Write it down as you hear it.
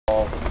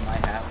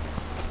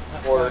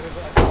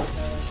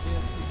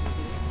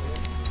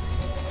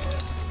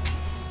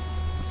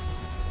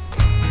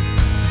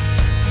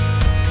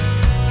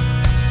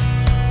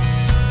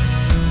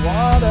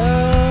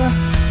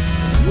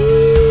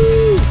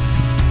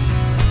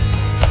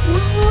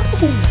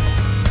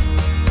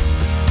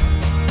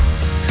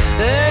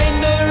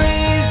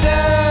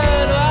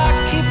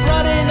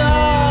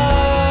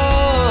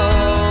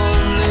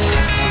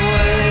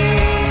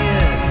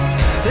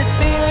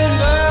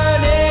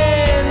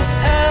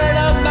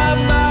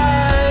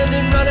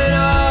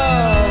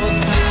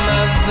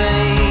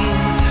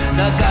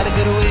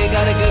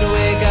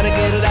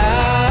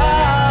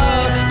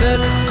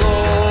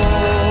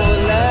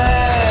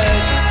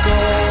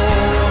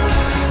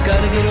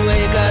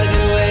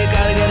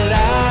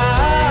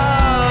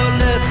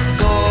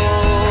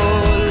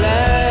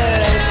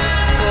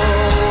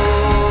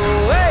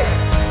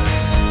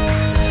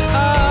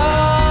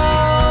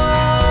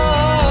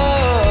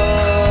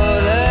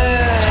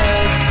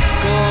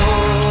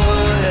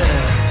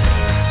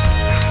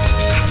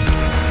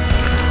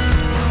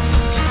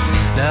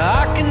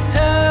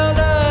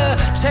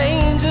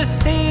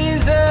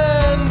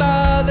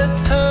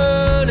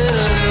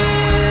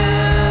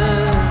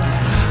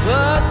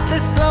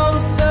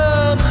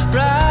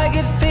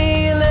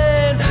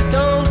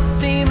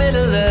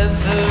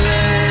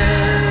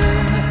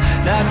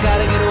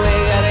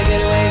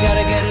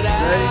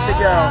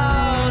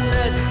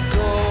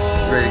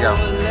There you go.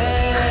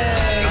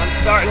 I'm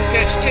starting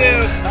pitch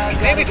 2,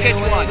 maybe pitch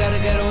 1. Gotta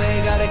get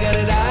away, gotta get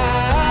it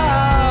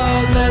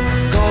out.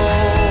 Let's go,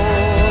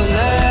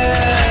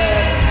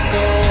 let's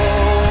go.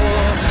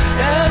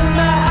 And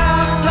the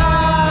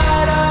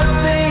half-light of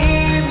the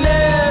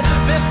evening,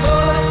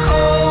 before the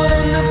cold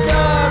and the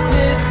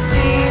darkness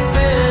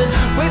seeping,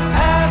 we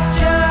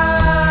pass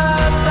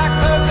just like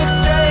perfect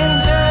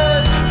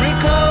strangers.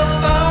 Recall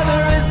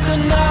farther as the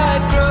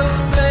night grows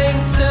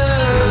fainter.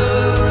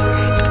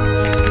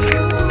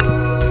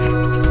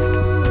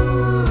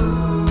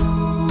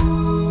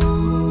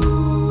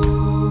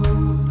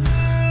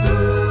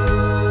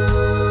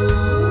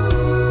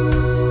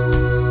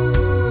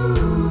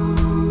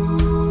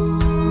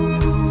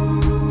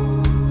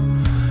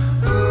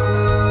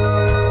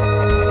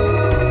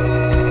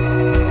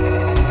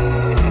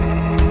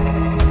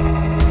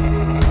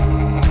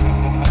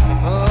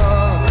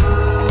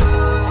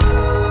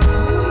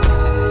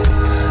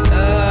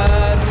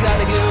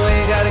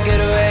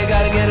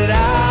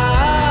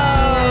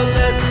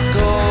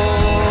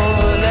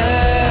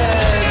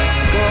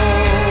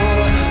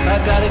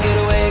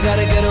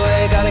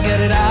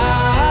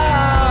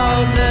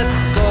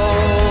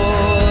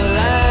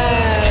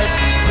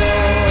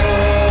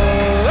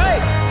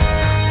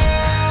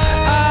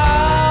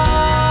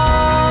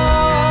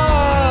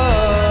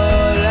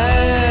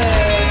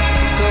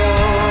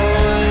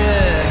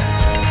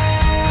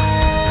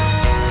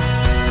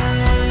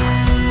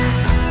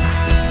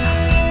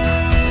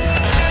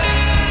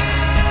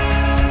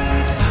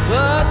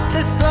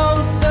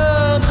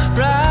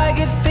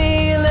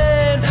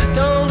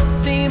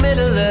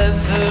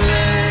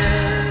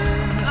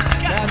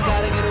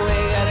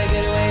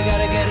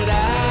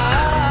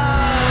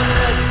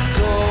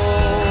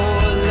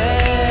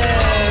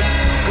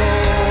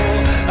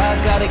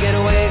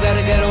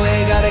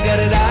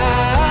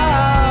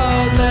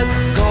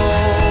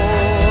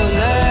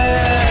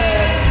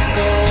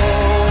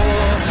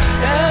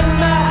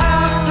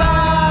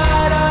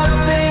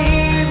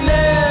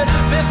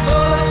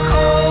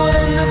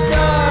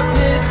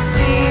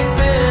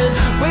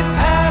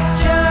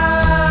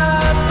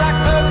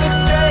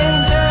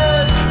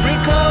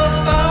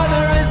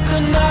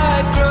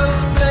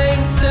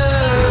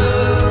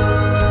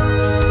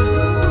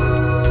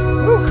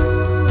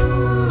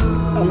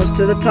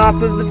 To the top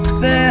of the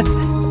 5th.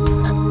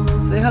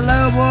 Say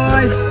hello,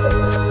 boys.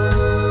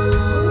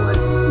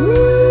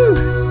 Woo!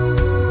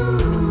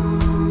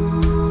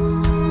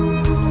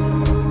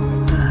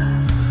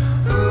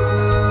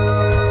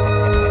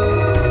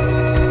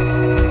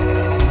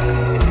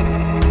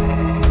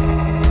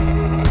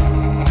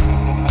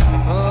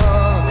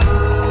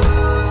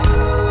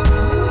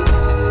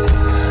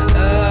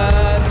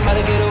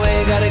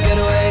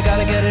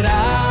 Gotta get it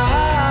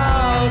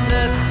out.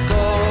 Let's go.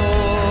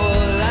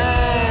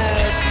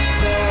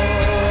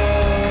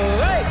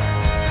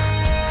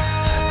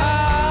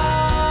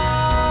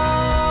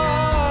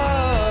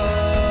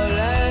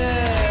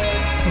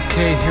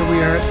 Okay, here we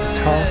are at the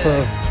top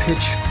of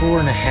pitch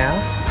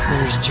 4.5.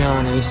 There's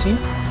John AC.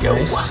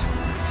 Nice.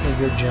 There you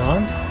go,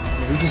 John.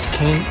 We just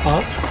came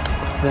up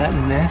that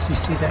mess. You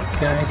see that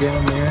guy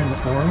down there in the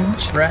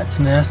orange? Rat's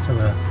nest of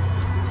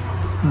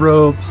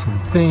ropes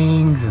and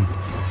things, and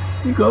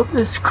you go up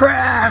this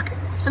crack,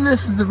 and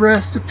this is the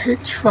rest of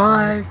pitch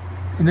 5.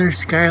 And there's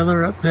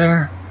Skylar up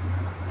there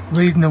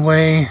leading the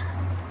way.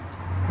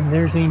 And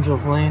there's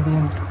Angel's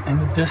Landing in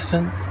the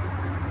distance.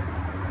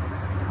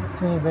 Can't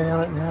see anybody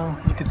on it now.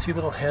 You can see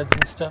little heads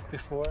and stuff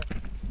before.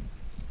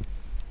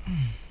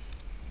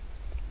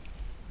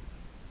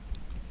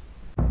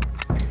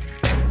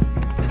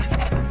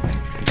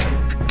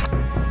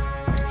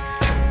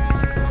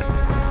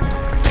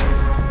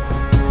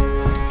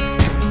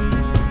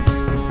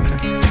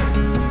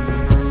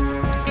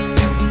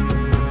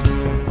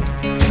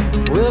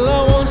 Well,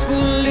 I once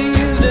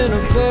believed in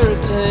a fairy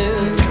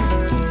tale.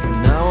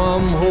 Now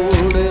I'm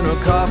holding a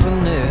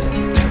coffin nail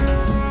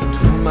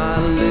between my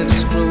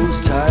lips,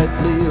 closed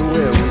tightly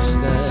where we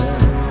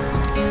stand,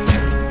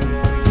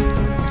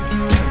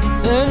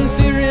 and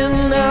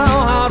fearing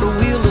now how to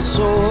wield a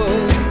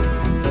sword,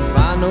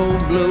 find no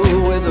blow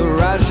with a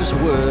righteous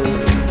word,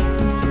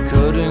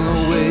 cutting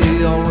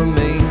away all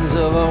remains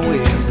of our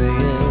ways the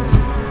end.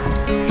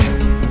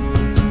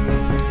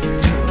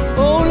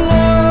 Oh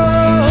Lord,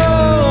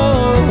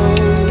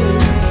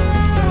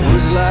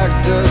 was like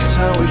dust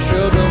how we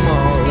shook them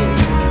all.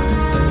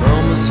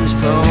 Promises,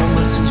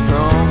 promises,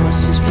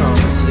 promises,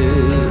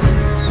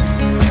 promises.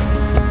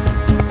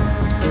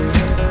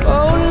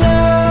 Oh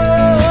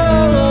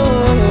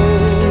Lord,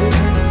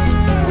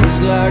 was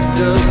like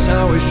dust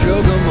how we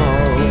shook them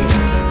all.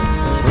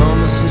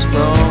 Promises,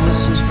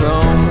 promises,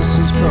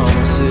 promises,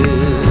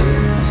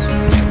 promises.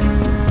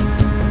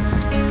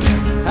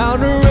 How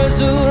to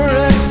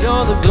resurrect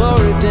all the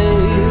glory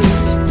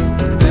days,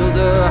 build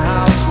a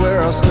house where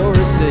our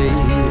story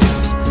stays.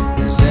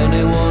 Is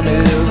anyone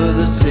ever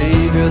the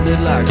savior they'd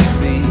like to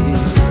be?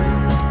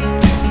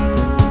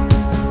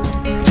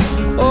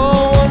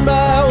 Oh, one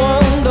by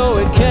one, though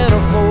it can't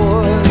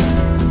afford,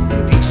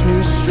 with each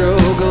new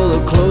struggle a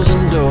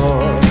closing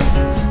door.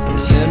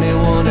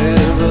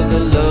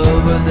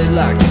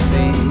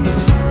 me.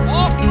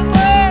 Off the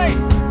way!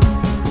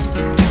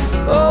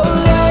 Oh,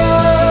 love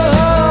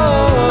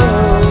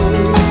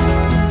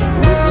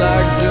was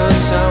like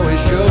dust, how we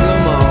shook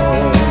them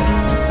all.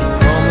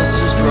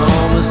 Promises,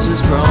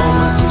 promises,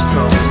 promises,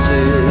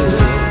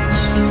 promises.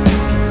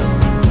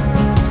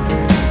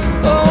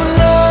 Oh,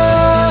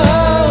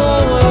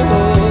 love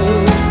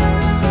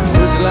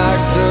was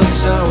like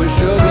dust, how we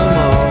shook them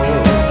all.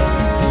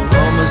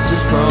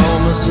 Promises,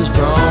 promises,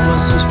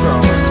 promises,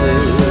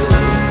 promises.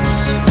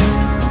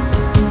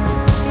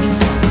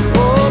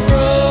 Oh,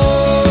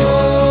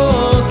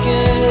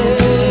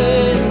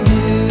 broken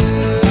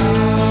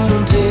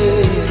beauty,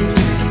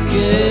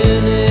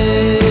 can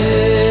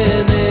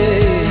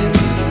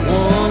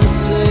anyone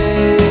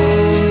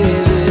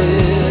save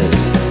it?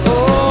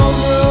 Oh,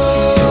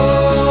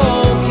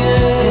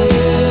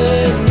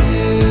 broken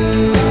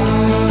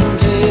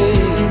beauty,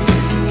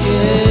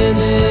 can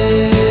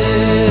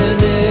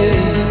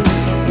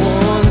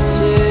anyone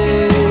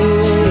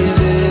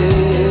save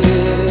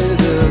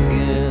it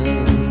again?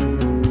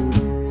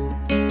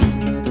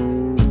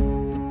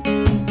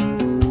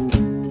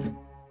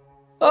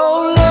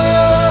 Oh,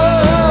 love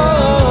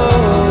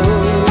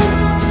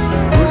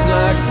was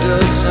like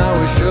dust, how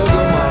we shook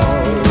them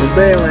all. We're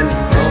bailing.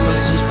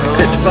 Promises,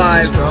 Pitch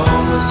promises, 5.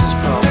 promises,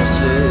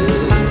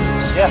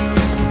 promises. Yeah.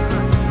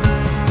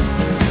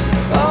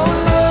 Oh,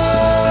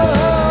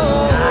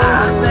 love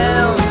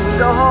Bail.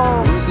 Go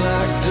home. was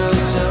like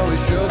dust, how we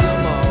shook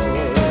them all.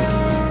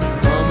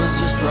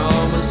 Promises,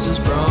 promises,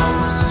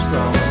 promises,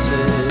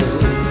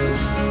 promises.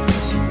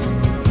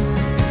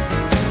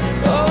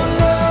 Oh,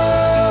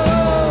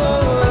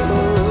 love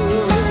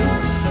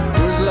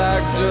was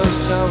like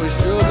dust, how we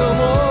shook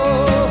them all.